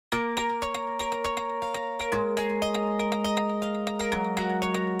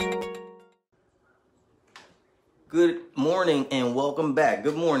Good morning and welcome back.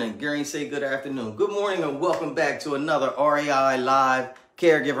 Good morning. Gary say good afternoon. Good morning and welcome back to another RAI Live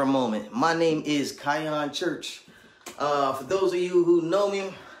Caregiver Moment. My name is Kion Church. For those of you who know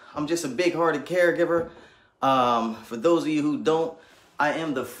me, I'm just a big-hearted caregiver. For those of you who don't, I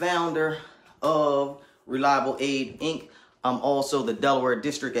am the founder of ReliableAid, Inc. I'm also the Delaware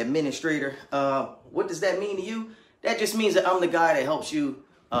District Administrator. What does that mean to you? That just means that I'm the guy that helps you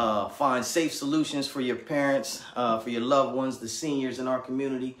find safe solutions for your parents, for your loved ones, the seniors in our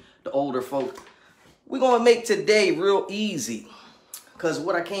community, the older folk. We're going to make today real easy because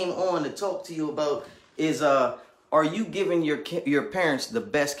what I came on to talk to you about is, are you giving your parents the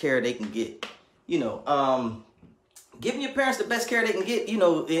best care they can get? You know, giving your parents the best care they can get, you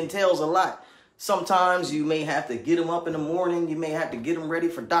know, entails a lot. Sometimes you may have to get them up in the morning. You may have to get them ready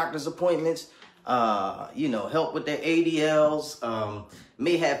for doctor's appointments. You know, help with their ADLs,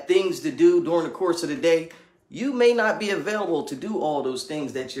 may have things to do during the course of the day. You may not be available to do all those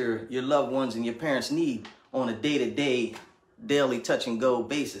things that your loved ones and your parents need on a day-to-day, daily touch-and-go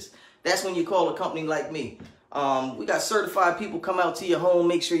basis. That's when you call a company like me. We got certified people come out to your home,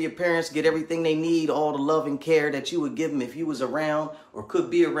 make sure your parents get everything they need, all the love and care that you would give them if you was around or could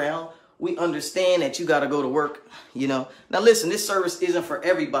be around. We understand that you got to go to work, you know. Now, listen, this service isn't for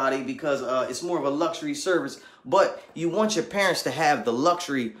everybody because it's more of a luxury service. But you want your parents to have the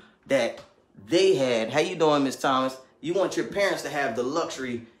luxury that they had. How you doing, Miss Thomas? You want your parents to have the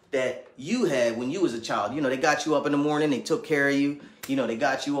luxury that you had when you was a child. You know, they got you up in the morning. They took care of you. You know, they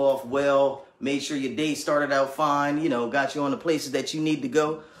got you off well, made sure your day started out fine, you know, got you on the places that you need to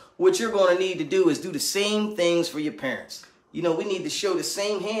go. What you're going to need to do is do the same things for your parents. You know, we need to show the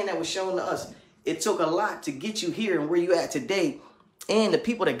same hand that was shown to us. It took a lot to get you here and where you at today. And the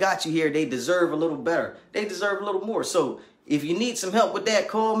people that got you here, they deserve a little better. They deserve a little more. So if you need some help with that,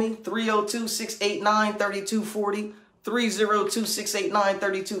 call me 302-689-3240.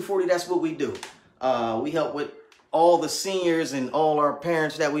 302-689-3240. That's what we do. We help with all the seniors and all our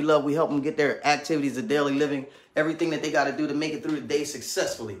parents that we love. We help them get their activities of daily living, everything that they got to do to make it through the day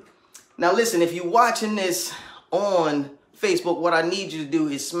successfully. Now, listen, if you're watching this on Facebook, what I need you to do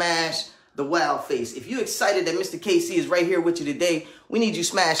is smash the wow face. If you're excited that Mr. KC is right here with you today, we need you to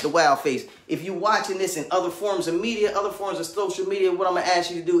smash the wow face. If you're watching this in other forms of media, other forms of social media, what I'm going to ask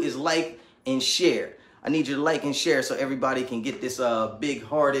you to do is like and share. I need you to like and share so everybody can get this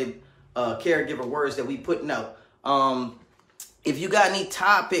big-hearted caregiver words that we putting out. If you got any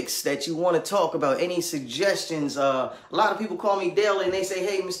topics that you want to talk about, any suggestions, a lot of people call me daily and they say,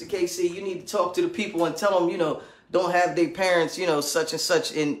 hey, Mr. KC, you need to talk to the people and tell them, you know, don't have their parents, you know, such and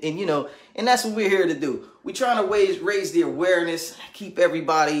such, and you know, and that's what we're here to do. We're trying to raise the awareness, keep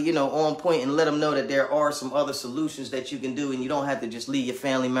everybody, you know, on point and let them know that there are some other solutions that you can do and you don't have to just leave your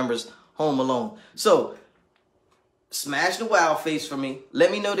family members home alone. So smash the wow face for me. Let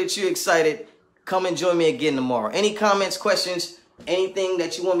me know that you're excited. Come and join me again tomorrow. Any comments, questions, anything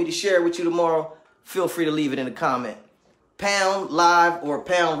that you want me to share with you tomorrow, feel free to leave it in the comment. Pound live or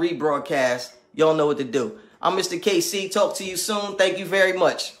pound rebroadcast. Y'all know what to do. I'm Mr. KC. Talk to you soon. Thank you very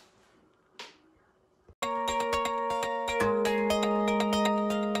much.